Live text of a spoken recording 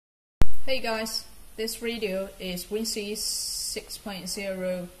Hey guys, this video is Beiinle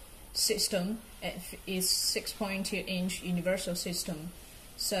 6.0 system. It is 6.2 inch universal system.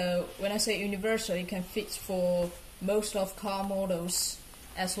 So when I say universal, it can fit for most of car models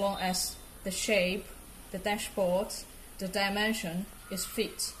as long as the shape, the dashboard, the dimension is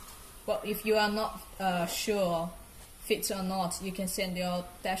fit. But if you are not sure fits or not, you can send your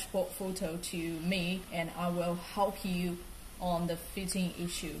dashboard photo to me and I will help you on the fitting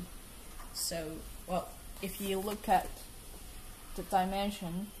issue. So, well, if you look at the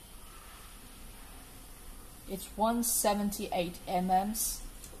dimension, it's 178 mm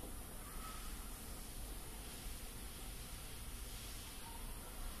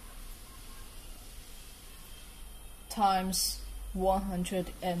times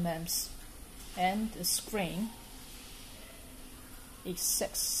 100 mm, and the screen is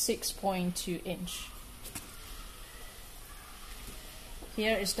 6.2 inch.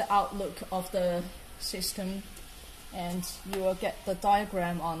 Here is the outlook of the system, and you will get the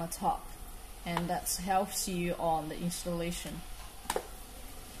diagram on the top, and that helps you on the installation.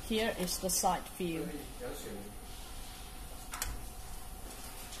 Here is the side view.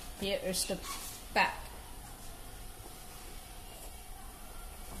 Here is the back.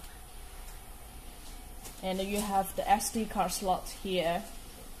 And you have the SD card slot here.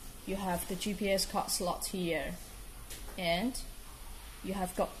 You have the GPS card slot here, and you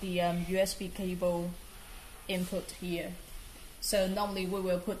have got the USB cable input here. So normally we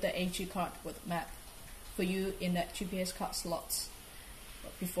will put the AG card with map for you in that GPS card slot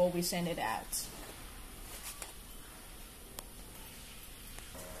before we send it out.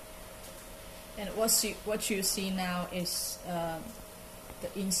 And what you see now is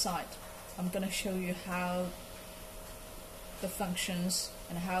the inside. I'm gonna show you how the functions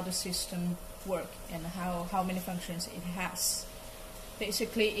and how the system work and how many functions it has.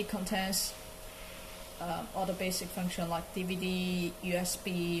 Basically, it contains all the basic functions like DVD,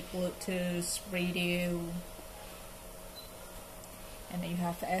 USB, Bluetooth, radio, and then you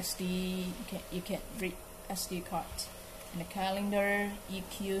have SD. You can read SD card, and a calendar,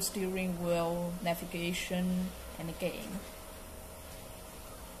 EQ, steering wheel, navigation, and a game.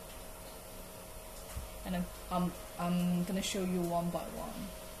 And I'm gonna show you one by one.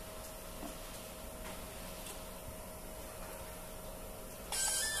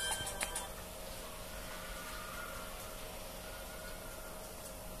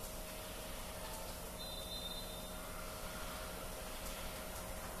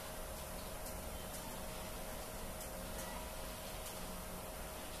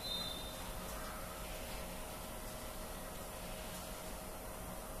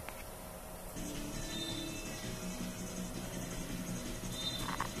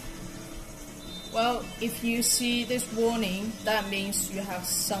 Well, if you see this warning, that means you have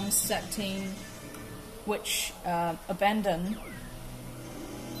some setting which abandon.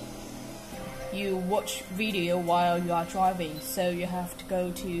 You watch video while you are driving, so you have to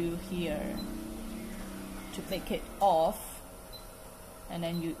go to here to click it off, and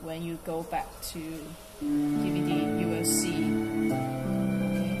then when you go back to DVD, you will see.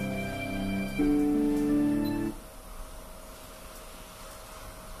 Okay.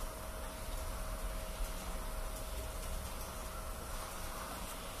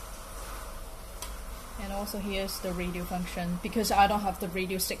 And also here's the radio function, because I don't have the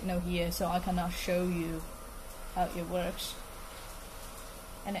radio signal here, so I cannot show you how it works.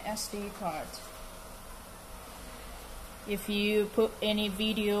 And an SD card. If you put any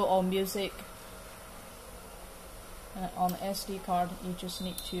video or music on the SD card, you just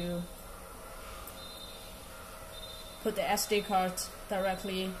need to put the SD card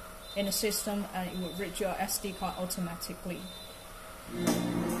directly in the system and it will read your SD card automatically.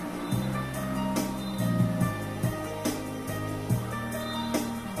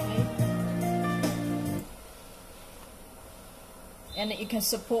 And it can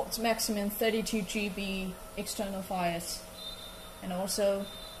support maximum 32 GB external files, and also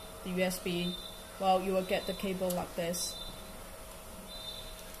the USB. Well, you will get the cable like this,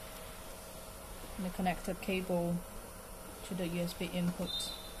 and the connector cable to the USB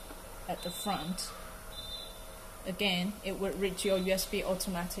input at the front. Again, it will read your USB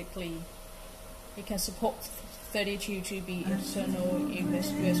automatically. It can support 32 GB external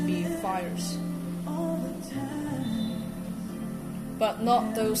USB files, but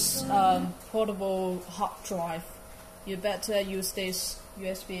not those portable hard drive. You better use this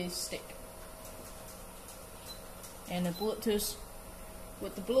USB stick. And the Bluetooth.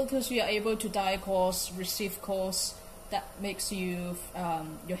 With the Bluetooth, you are able to dial calls, receive calls. That makes you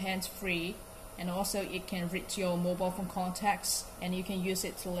your hands free, and also it can reach your mobile phone contacts, and you can use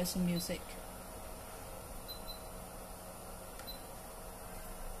it to listen music.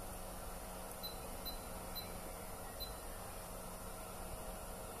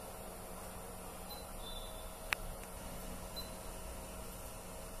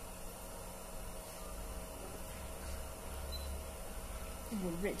 It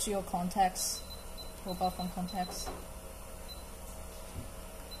will reach your contacts, mobile phone contacts,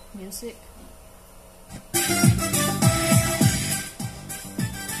 music.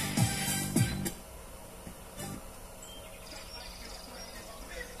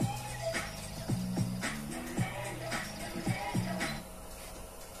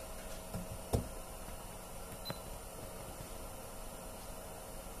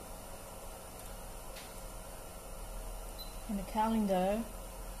 In the calendar,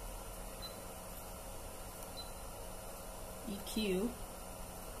 EQ,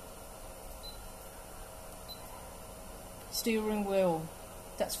 steering wheel,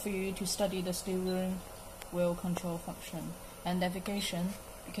 that's for you to study the steering wheel control function. And navigation,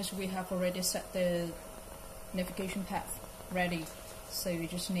 because we have already set the navigation path ready, so you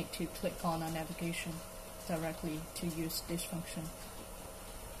just need to click on our navigation directly to use this function.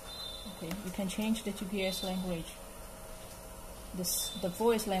 Okay, you can change the GPS language. The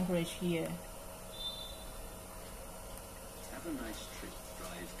voice language here. Have a nice trip.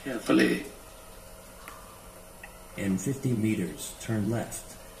 Drive carefully. In 50 meters, turn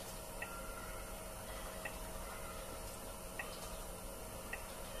left.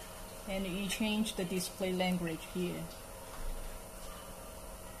 And you change the display language here.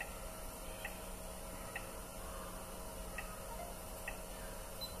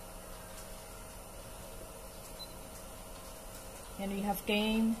 And you have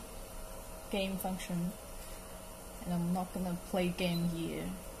game function, and I'm not gonna play game here.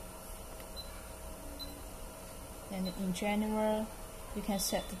 And in general, you can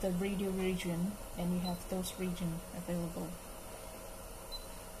set the radio region, and you have those regions available.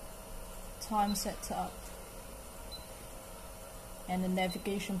 Time set up, and the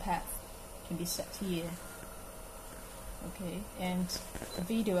navigation path can be set here. Okay, and the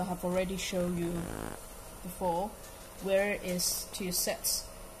video I have already shown you before, where is to set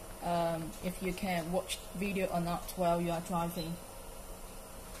if you can watch video or not while you are driving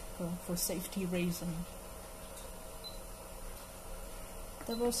for safety reason.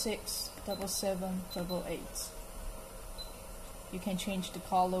 66, 77, 88. You can change the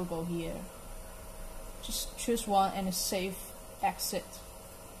car logo here. Just choose one and save exit.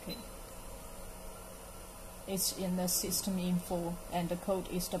 Okay. It's in the system info, and the code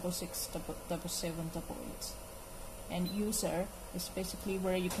is 66, 77, 88. And user is basically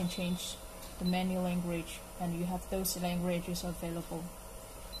where you can change the menu language, and you have those languages available.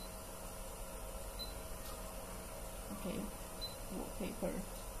 Okay, wallpaper.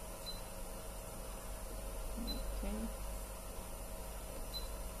 Okay.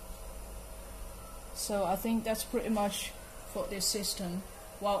 So I think that's pretty much for this system.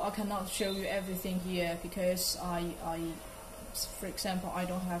 Well, I cannot show you everything here because for example, I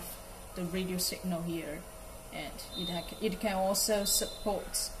don't have the radio signal here. And it can also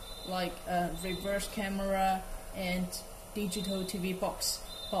support like a reverse camera and digital TV box,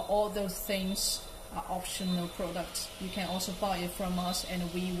 but all those things are optional products. You can also buy it from us,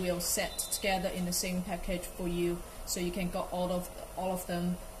 and we will set together in the same package for you, so you can get all of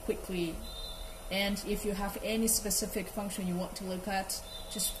them quickly. And if you have any specific function you want to look at,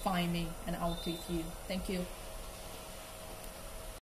 just find me and I'll give you. Thank you.